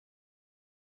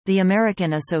The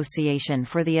American Association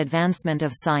for the Advancement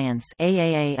of Science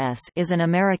 (AAAS) is an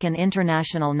American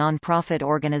international nonprofit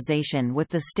organization with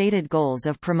the stated goals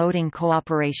of promoting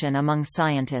cooperation among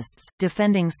scientists,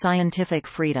 defending scientific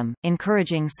freedom,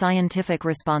 encouraging scientific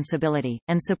responsibility,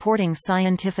 and supporting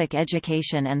scientific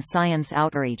education and science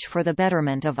outreach for the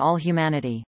betterment of all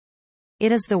humanity.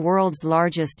 It is the world's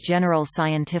largest general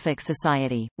scientific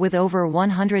society, with over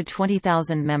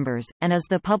 120,000 members, and is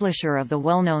the publisher of the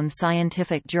well-known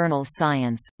scientific journal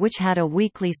Science, which had a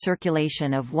weekly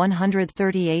circulation of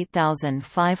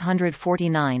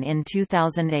 138,549 in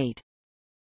 2008.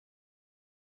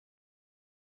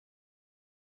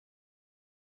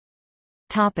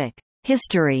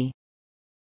 History.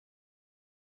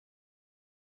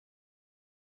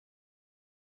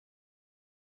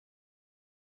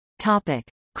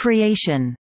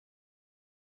 Creation.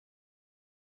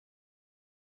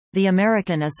 The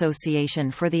American Association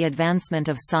for the Advancement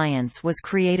of Science was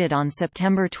created on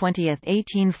September 20,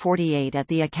 1848 at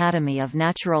the Academy of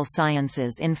Natural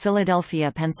Sciences in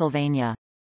Philadelphia, Pennsylvania.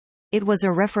 It was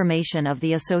a reformation of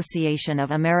the Association of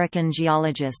American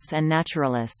Geologists and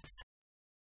Naturalists.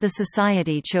 The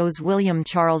society chose William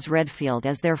Charles Redfield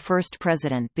as their first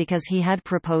president because he had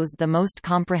proposed the most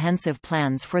comprehensive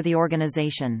plans for the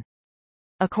organization.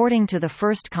 According to the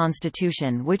first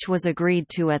constitution, which was agreed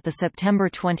to at the September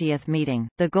 20 meeting,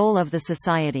 the goal of the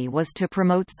society was to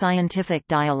promote scientific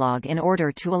dialogue in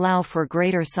order to allow for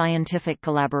greater scientific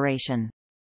collaboration.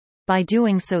 By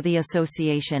doing so, the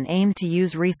association aimed to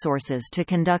use resources to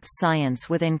conduct science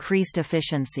with increased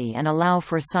efficiency and allow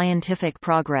for scientific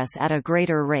progress at a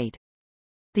greater rate.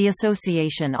 The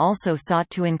association also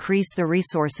sought to increase the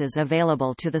resources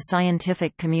available to the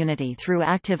scientific community through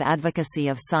active advocacy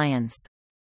of science.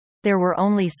 There were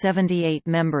only 78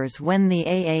 members when the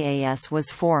AAAS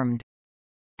was formed.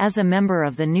 As a member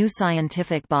of the new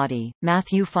scientific body,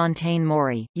 Matthew Fontaine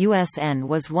Maury, USN,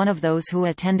 was one of those who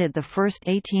attended the first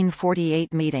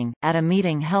 1848 meeting. At a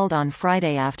meeting held on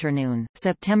Friday afternoon,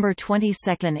 September 22,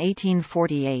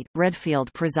 1848,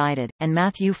 Redfield presided, and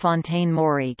Matthew Fontaine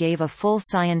Maury gave a full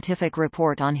scientific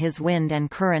report on his wind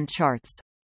and current charts.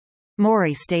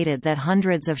 Maury stated that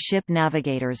hundreds of ship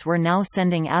navigators were now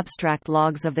sending abstract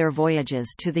logs of their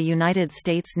voyages to the United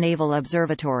States Naval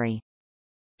Observatory.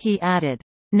 He added,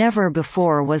 "Never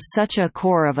before was such a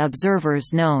corps of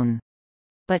observers known."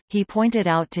 But, he pointed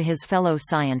out to his fellow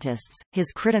scientists,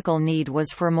 his critical need was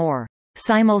for more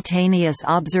simultaneous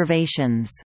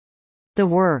observations. "The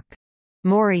work,"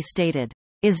 Maury stated,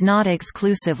 "is not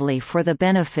exclusively for the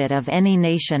benefit of any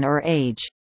nation or age."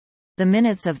 The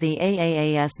minutes of the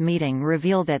AAAS meeting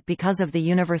reveal that because of the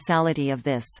universality of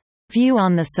this view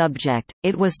on the subject,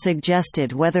 it was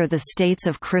suggested whether the states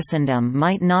of Christendom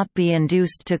might not be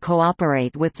induced to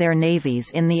cooperate with their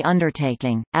navies in the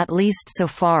undertaking, at least so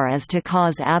far as to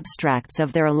cause abstracts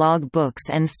of their log books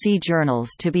and sea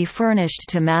journals to be furnished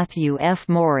to Matthew F.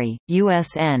 Maury,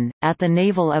 USN, at the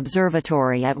Naval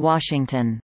Observatory at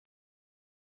Washington.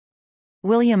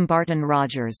 William Barton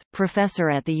Rogers, professor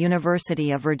at the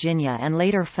University of Virginia and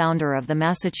later founder of the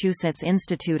Massachusetts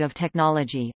Institute of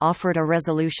Technology, offered a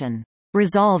resolution,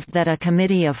 "Resolved that a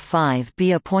committee of 5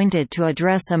 be appointed to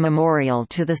address a memorial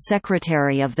to the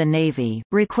Secretary of the Navy,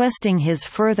 requesting his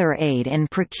further aid in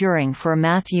procuring for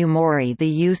Matthew Maury the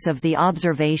use of the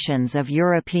observations of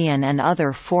European and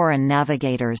other foreign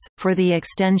navigators, for the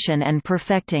extension and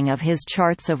perfecting of his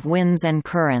charts of winds and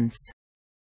currents."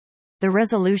 The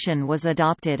resolution was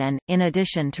adopted and, in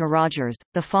addition to Rogers,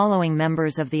 the following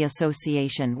members of the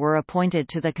association were appointed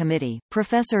to the committee: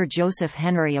 Professor Joseph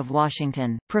Henry of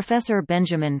Washington, Professor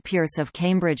Benjamin Pierce of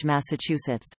Cambridge,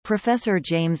 Massachusetts, Professor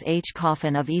James H.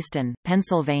 Coffin of Easton,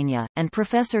 Pennsylvania, and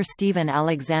Professor Stephen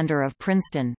Alexander of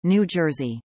Princeton, New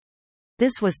Jersey.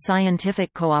 This was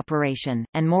scientific cooperation,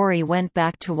 and Maury went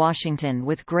back to Washington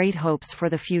with great hopes for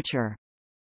the future.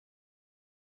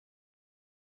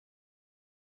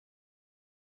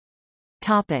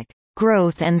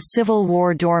 Growth and Civil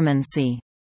War dormancy.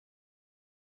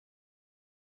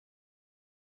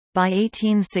 By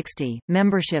 1860,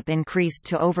 membership increased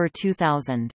to over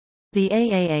 2,000. The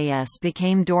AAAS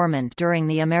became dormant during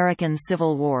the American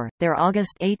Civil War. Their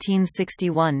August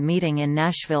 1861 meeting in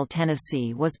Nashville,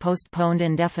 Tennessee was postponed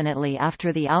indefinitely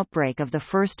after the outbreak of the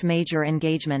first major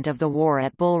engagement of the war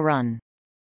at Bull Run.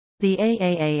 The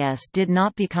AAAS did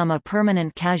not become a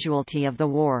permanent casualty of the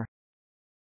war.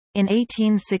 In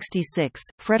 1866,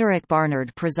 Frederick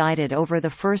Barnard presided over the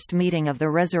first meeting of the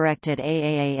resurrected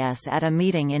AAAS at a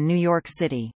meeting in New York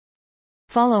City.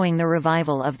 Following the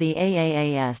revival of the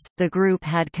AAAS, the group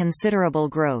had considerable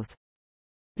growth.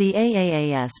 The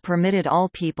AAAS permitted all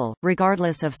people,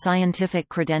 regardless of scientific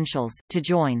credentials, to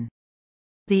join.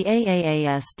 The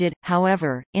AAAS did,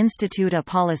 however, institute a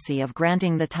policy of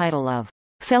granting the title of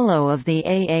Fellow of the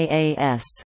AAAS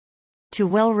to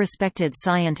well-respected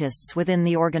scientists within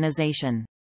the organization.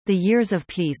 The years of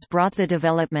peace brought the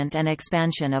development and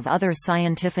expansion of other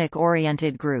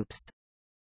scientific-oriented groups.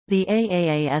 The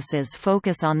AAAS's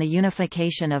focus on the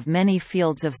unification of many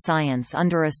fields of science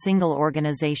under a single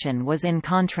organization was in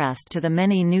contrast to the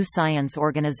many new science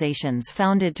organizations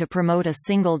founded to promote a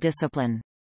single discipline.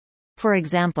 For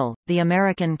example, the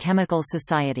American Chemical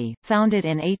Society, founded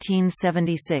in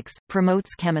 1876,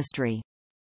 promotes chemistry.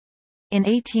 In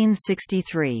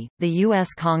 1863, the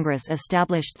U.S. Congress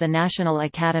established the National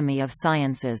Academy of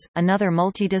Sciences, another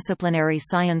multidisciplinary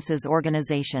sciences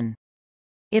organization.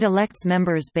 It elects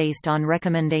members based on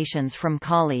recommendations from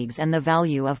colleagues and the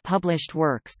value of published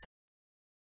works.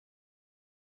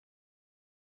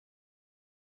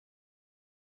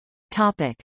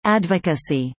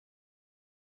 Advocacy.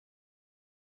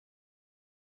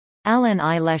 Alan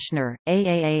I. Leshner,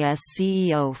 AAAS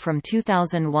CEO from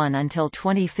 2001 until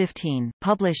 2015,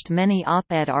 published many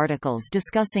op-ed articles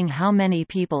discussing how many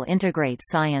people integrate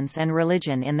science and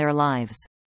religion in their lives.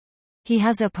 He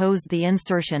has opposed the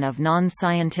insertion of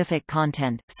non-scientific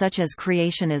content, such as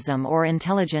creationism or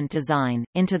intelligent design,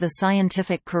 into the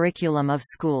scientific curriculum of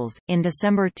schools. In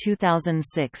December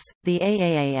 2006, the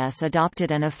AAAS adopted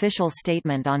an official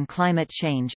statement on climate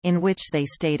change, in which they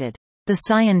stated, "The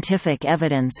scientific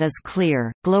evidence is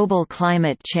clear, global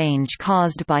climate change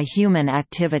caused by human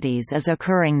activities is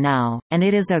occurring now, and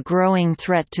it is a growing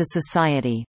threat to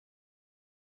society.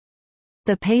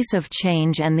 The pace of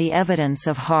change and the evidence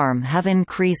of harm have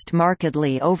increased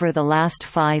markedly over the last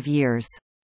 5 years.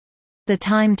 The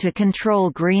time to control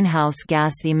greenhouse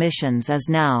gas emissions is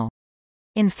now."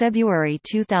 In February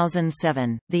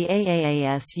 2007, the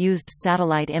AAAS used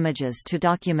satellite images to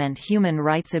document human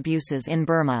rights abuses in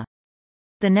Burma.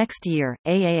 The next year,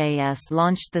 AAAS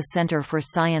launched the Center for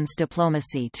Science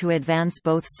Diplomacy to advance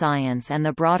both science and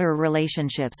the broader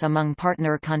relationships among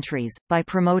partner countries, by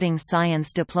promoting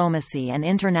science diplomacy and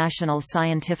international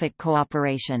scientific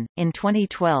cooperation. In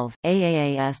 2012,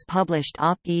 AAAS published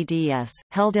Op-Eds,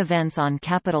 held events on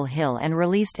Capitol Hill, and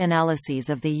released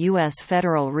analyses of the U.S.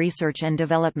 federal research and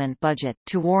development budget,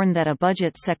 to warn that a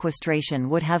budget sequestration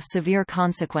would have severe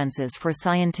consequences for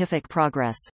scientific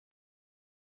progress.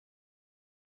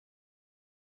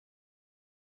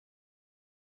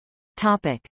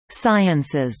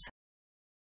 Sciences.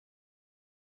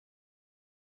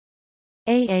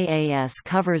 AAAS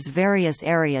covers various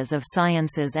areas of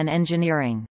sciences and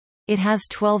engineering. It has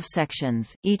 12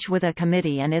 sections, each with a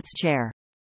committee and its chair.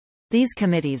 These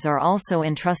committees are also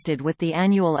entrusted with the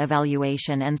annual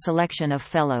evaluation and selection of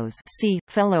fellows. See,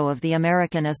 Fellow of the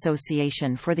American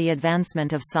Association for the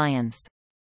Advancement of Science.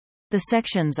 The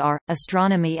sections are: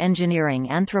 astronomy,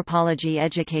 engineering, anthropology,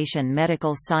 education,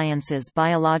 medical sciences,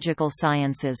 biological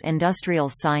sciences, industrial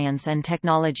science and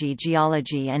technology,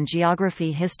 geology and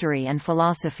geography, history and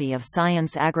philosophy of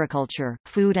science, agriculture,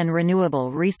 food and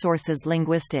renewable resources,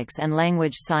 linguistics and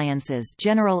language sciences,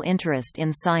 general interest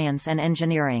in science and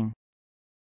engineering.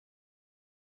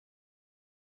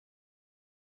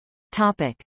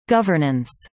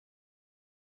 Governance.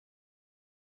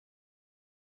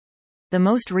 The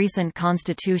most recent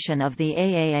constitution of the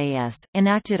AAAS,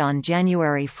 enacted on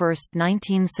January 1,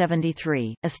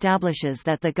 1973, establishes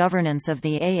that the governance of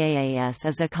the AAAS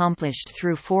is accomplished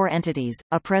through 4 entities: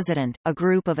 a president, a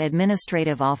group of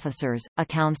administrative officers, a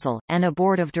council, and a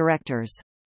board of directors.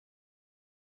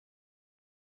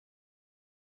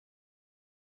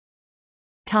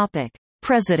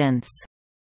 Presidents.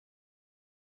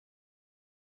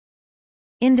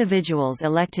 Individuals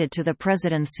elected to the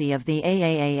presidency of the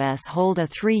AAAS hold a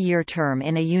 3-year term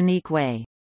in a unique way.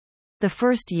 The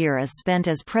first year is spent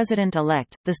as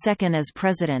president-elect, the second as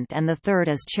president, and the third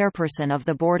as chairperson of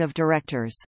the board of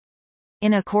directors.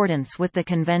 In accordance with the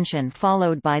convention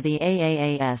followed by the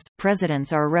AAAS,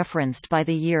 presidents are referenced by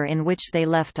the year in which they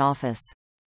left office.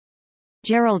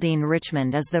 Geraldine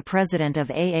Richmond is the president of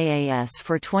AAAS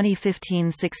for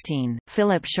 2015-16,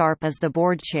 Philip Sharp is the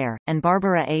board chair, and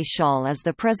Barbara A. Schall is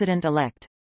the president-elect.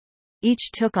 Each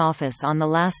took office on the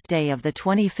last day of the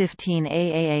 2015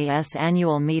 AAAS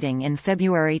annual meeting in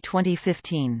February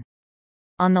 2015.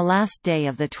 On the last day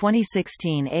of the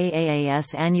 2016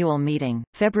 AAAS annual meeting,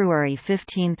 February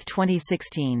 15,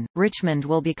 2016, Richmond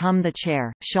will become the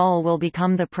chair, Schall will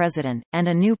become the president, and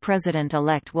a new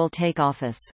president-elect will take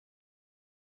office.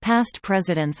 Past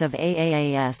presidents of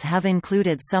AAAS have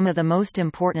included some of the most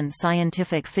important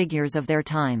scientific figures of their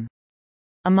time.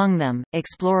 Among them,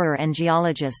 explorer and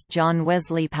geologist John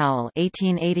Wesley Powell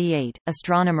 (1888),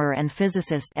 astronomer and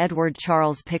physicist Edward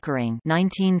Charles Pickering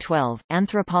 (1912),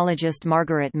 anthropologist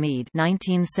Margaret Mead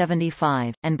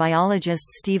 (1975), and biologist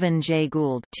Stephen Jay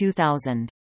Gould (2000).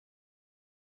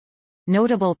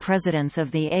 Notable presidents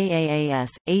of the AAAS,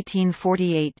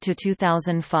 1848 to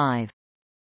 2005.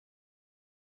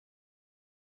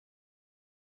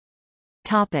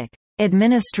 Topic: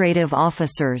 Administrative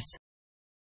officers.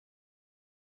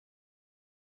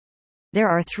 There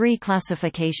are three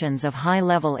classifications of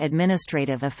high-level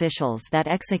administrative officials that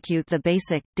execute the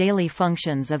basic, daily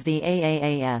functions of the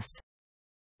AAAS.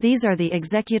 These are the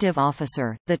executive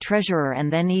officer, the treasurer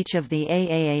and then each of the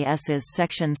AAAS's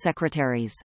section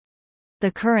secretaries.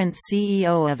 The current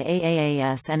CEO of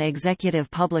AAAS and executive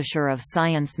publisher of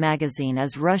Science magazine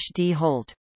is Rush D.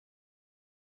 Holt.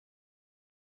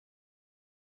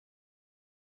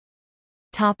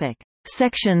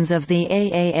 Sections of the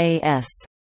AAAS.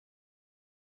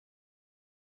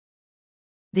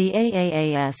 The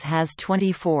AAAS has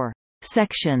 24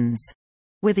 sections,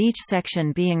 with each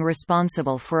section being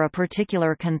responsible for a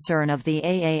particular concern of the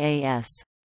AAAS.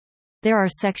 There are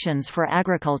sections for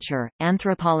agriculture,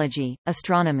 anthropology,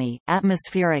 astronomy,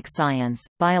 atmospheric science,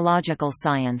 biological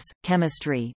science,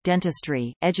 chemistry,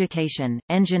 dentistry, education,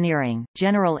 engineering,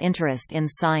 general interest in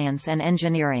science and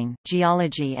engineering,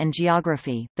 geology and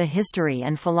geography, the history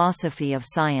and philosophy of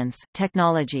science,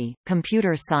 technology,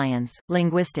 computer science,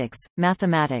 linguistics,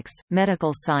 mathematics,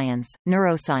 medical science,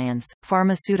 neuroscience,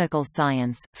 pharmaceutical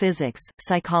science, physics,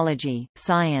 psychology,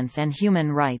 science and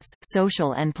human rights,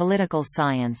 social and political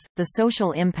science, the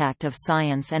social impact of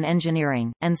science and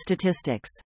engineering, and statistics.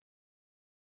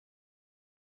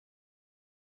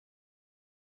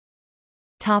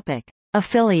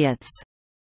 Affiliates.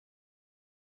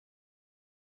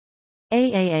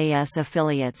 AAAS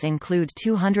affiliates include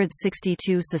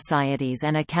 262 societies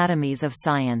and academies of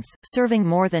science, serving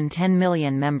more than 10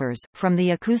 million members, from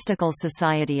the Acoustical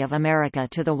Society of America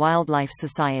to the Wildlife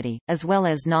Society, as well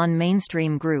as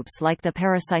non-mainstream groups like the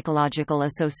Parapsychological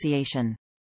Association.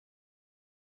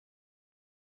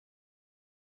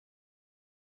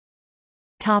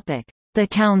 The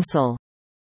Council.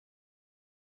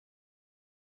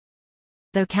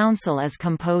 The Council is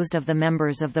composed of the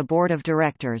members of the Board of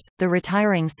Directors, the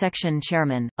retiring section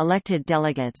chairman, elected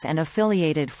delegates and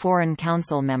affiliated foreign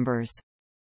council members.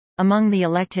 Among the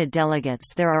elected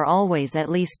delegates there are always at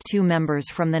least 2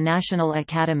 members from the National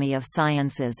Academy of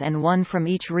Sciences and 1 from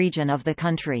each region of the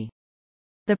country.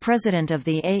 The president of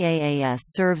the AAAS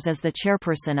serves as the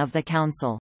chairperson of the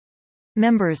Council.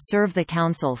 Members serve the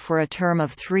Council for a term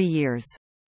of 3 years.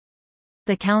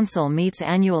 The Council meets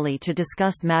annually to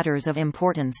discuss matters of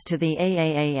importance to the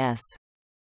AAAS.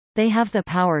 They have the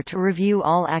power to review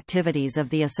all activities of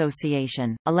the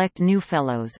association, elect new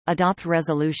fellows, adopt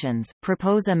resolutions,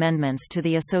 propose amendments to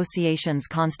the association's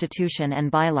constitution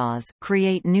and bylaws,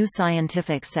 create new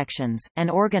scientific sections, and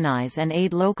organize and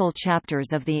aid local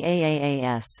chapters of the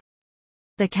AAAS.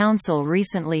 The Council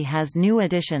recently has new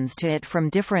additions to it from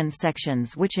different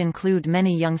sections which include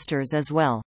many youngsters as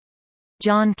well.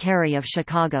 John Kerry of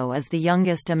Chicago is the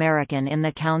youngest American in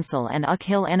the Council and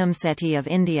Akhil Enamsetti of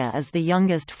India is the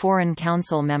youngest foreign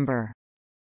council member.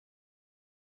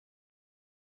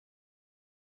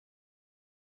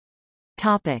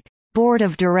 Board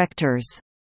of Directors.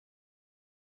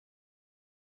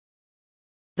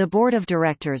 The Board of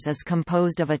Directors is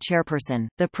composed of a chairperson,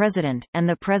 the president, and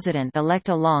the president-elect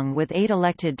along with 8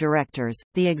 elected directors,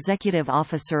 the executive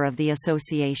officer of the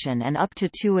association and up to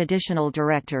 2 additional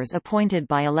directors appointed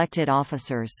by elected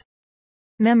officers.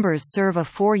 Members serve a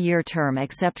 4-year term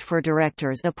except for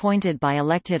directors appointed by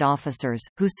elected officers,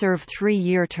 who serve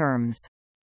 3-year terms.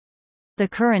 The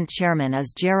current chairman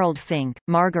is Gerald Fink,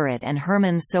 Margaret and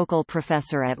Herman Sokol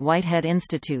Professor at Whitehead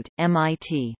Institute,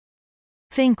 MIT.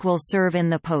 Fink will serve in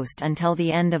the post until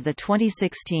the end of the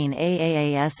 2016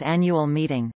 AAAS annual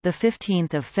meeting, 15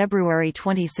 February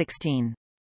 2016.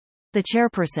 The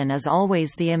chairperson is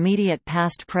always the immediate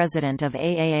past president of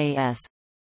AAAS.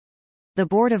 The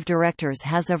Board of Directors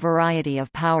has a variety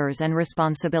of powers and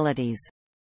responsibilities.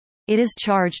 It is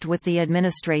charged with the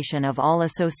administration of all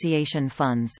association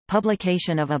funds,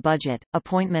 publication of a budget,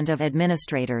 appointment of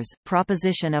administrators,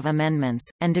 proposition of amendments,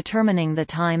 and determining the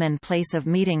time and place of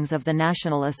meetings of the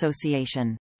National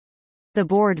Association. The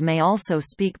board may also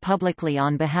speak publicly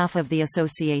on behalf of the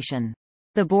association.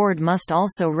 The board must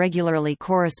also regularly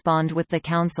correspond with the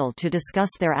council to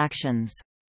discuss their actions.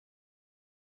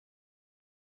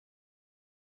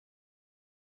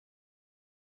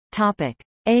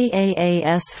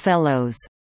 AAAS Fellows.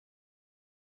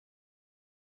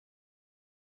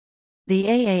 The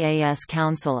AAAS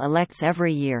Council elects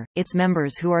every year, its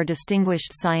members who are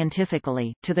distinguished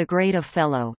scientifically, to the grade of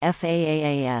Fellow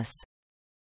FAAAS.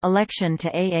 Election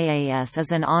to AAAS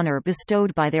is an honor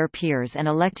bestowed by their peers, and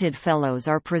elected Fellows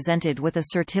are presented with a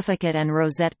certificate and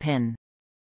rosette pin.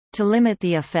 To limit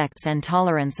the effects and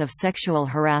tolerance of sexual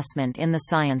harassment in the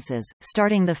sciences,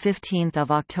 starting 15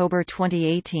 October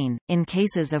 2018, in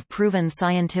cases of proven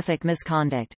scientific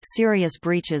misconduct, serious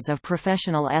breaches of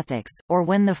professional ethics, or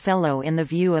when the Fellow in the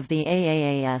view of the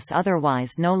AAAS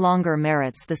otherwise no longer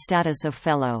merits the status of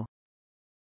Fellow.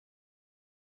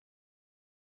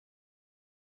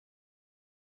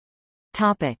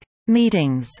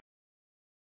 Meetings.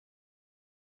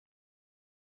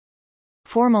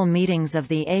 Formal meetings of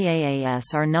the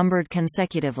AAAS are numbered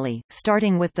consecutively,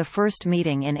 starting with the first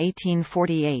meeting in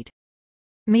 1848.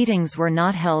 Meetings were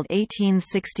not held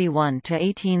 1861 to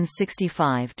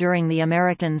 1865 during the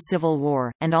American Civil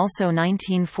War, and also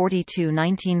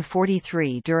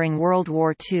 1942–1943 during World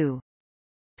War II.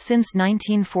 Since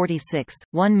 1946,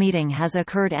 one meeting has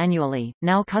occurred annually,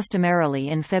 now customarily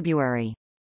in February.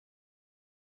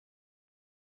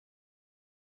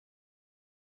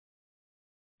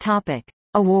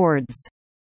 Awards.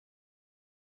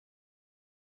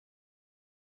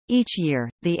 Each year,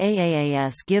 the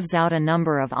AAAS gives out a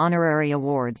number of honorary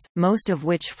awards, most of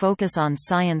which focus on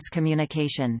science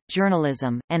communication,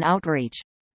 journalism, and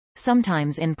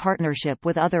outreach—sometimes in partnership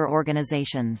with other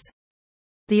organizations.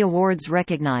 The awards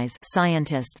recognize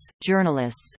scientists,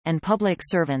 journalists, and public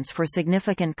servants for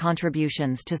significant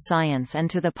contributions to science and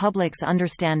to the public's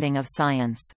understanding of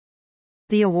science.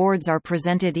 The awards are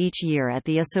presented each year at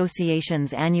the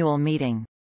association's annual meeting.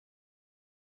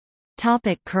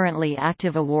 Currently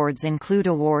active awards include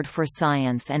Award for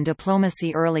Science and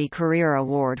Diplomacy, Early Career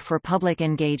Award for Public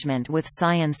Engagement with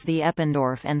Science, the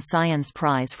Eppendorf and Science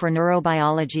Prize for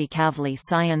Neurobiology, Kavli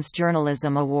Science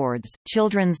Journalism Awards,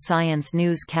 Children's Science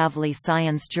News, Kavli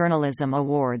Science Journalism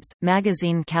Awards,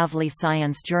 Magazine Kavli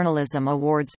Science Journalism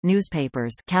Awards,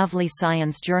 Newspapers Kavli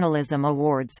Science Journalism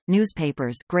Awards,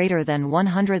 Newspapers greater than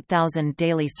 100,000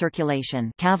 daily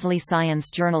circulation Kavli Science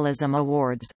Journalism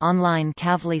Awards, Online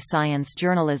Kavli Science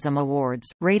Journalism Awards,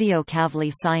 Radio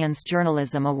Kavli Science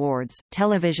Journalism Awards,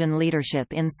 Television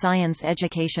Leadership in Science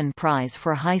Education Prize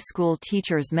for High School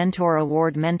Teachers, Mentor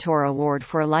Award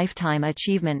for Lifetime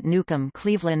Achievement, Newcomb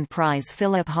Cleveland Prize,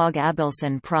 Philip Hogg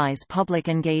Abelson Prize, Public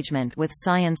Engagement with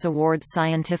Science Award,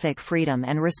 Scientific Freedom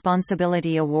and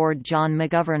Responsibility Award, John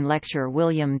McGovern Lecture,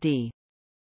 William D.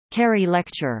 Carey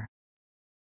Lecture.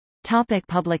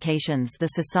 Publications. The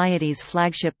Society's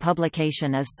flagship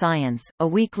publication is Science, a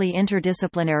weekly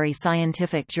interdisciplinary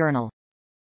scientific journal.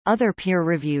 Other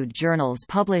peer-reviewed journals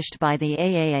published by the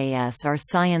AAAS are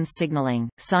Science Signaling,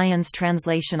 Science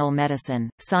Translational Medicine,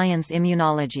 Science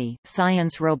Immunology,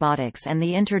 Science Robotics and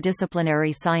the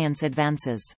Interdisciplinary Science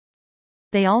Advances.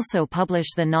 They also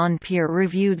publish the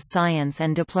non-peer-reviewed Science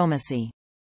and Diplomacy.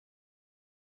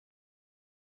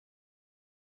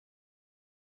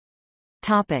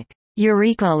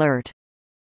 EurekAlert.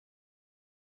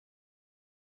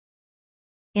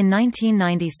 In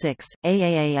 1996,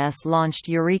 AAAS launched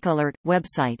EurekAlert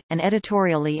website, an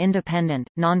editorially independent,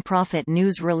 non-profit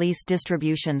news release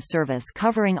distribution service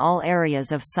covering all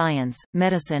areas of science,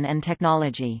 medicine and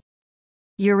technology.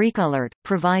 EurekAlert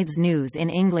provides news in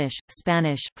English,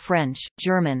 Spanish, French,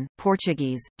 German,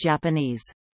 Portuguese, Japanese.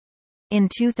 In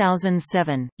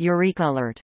 2007,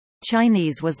 EurekAlert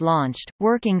Chinese was launched.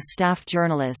 Working staff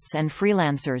journalists and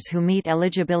freelancers who meet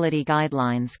eligibility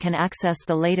guidelines can access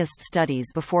the latest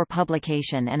studies before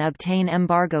publication and obtain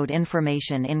embargoed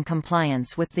information in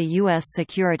compliance with the U.S.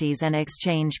 Securities and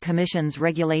Exchange Commission's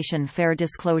Regulation Fair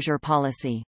Disclosure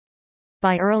Policy.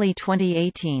 By early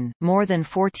 2018, more than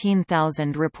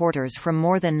 14,000 reporters from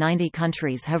more than 90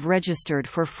 countries have registered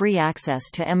for free access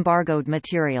to embargoed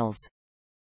materials.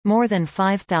 More than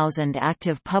 5,000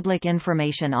 active public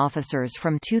information officers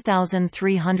from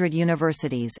 2,300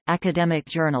 universities, academic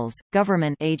journals,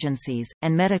 government agencies,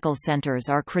 and medical centers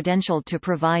are credentialed to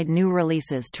provide new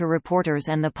releases to reporters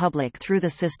and the public through the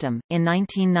system. In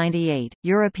 1998,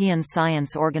 European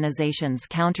science organizations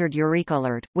countered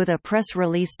EurekAlert with a press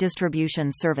release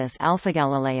distribution service,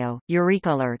 AlphaGalileo.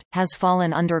 EurekAlert has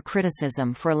fallen under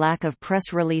criticism for lack of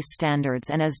press release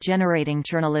standards and is generating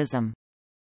journalism.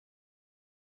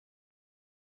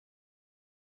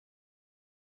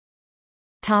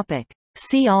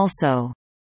 See also: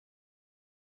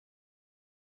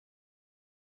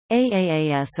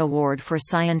 AAAS Award for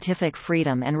Scientific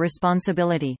Freedom and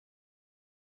Responsibility,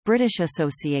 British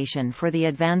Association for the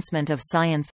Advancement of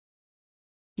Science,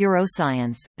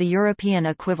 Euroscience, the European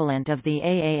equivalent of the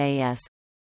AAAS,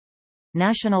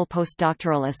 National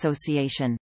Postdoctoral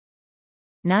Association,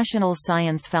 National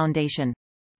Science Foundation,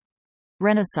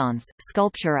 Renaissance,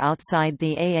 sculpture outside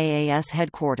the AAAS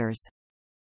headquarters.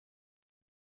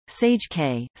 SAGE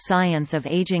K, Science of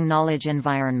Aging Knowledge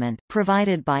Environment,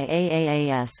 provided by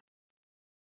AAAS.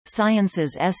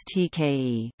 Sciences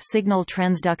STKE, Signal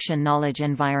Transduction Knowledge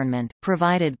Environment,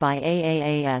 provided by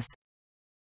AAAS.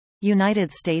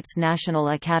 United States National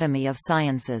Academy of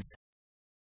Sciences.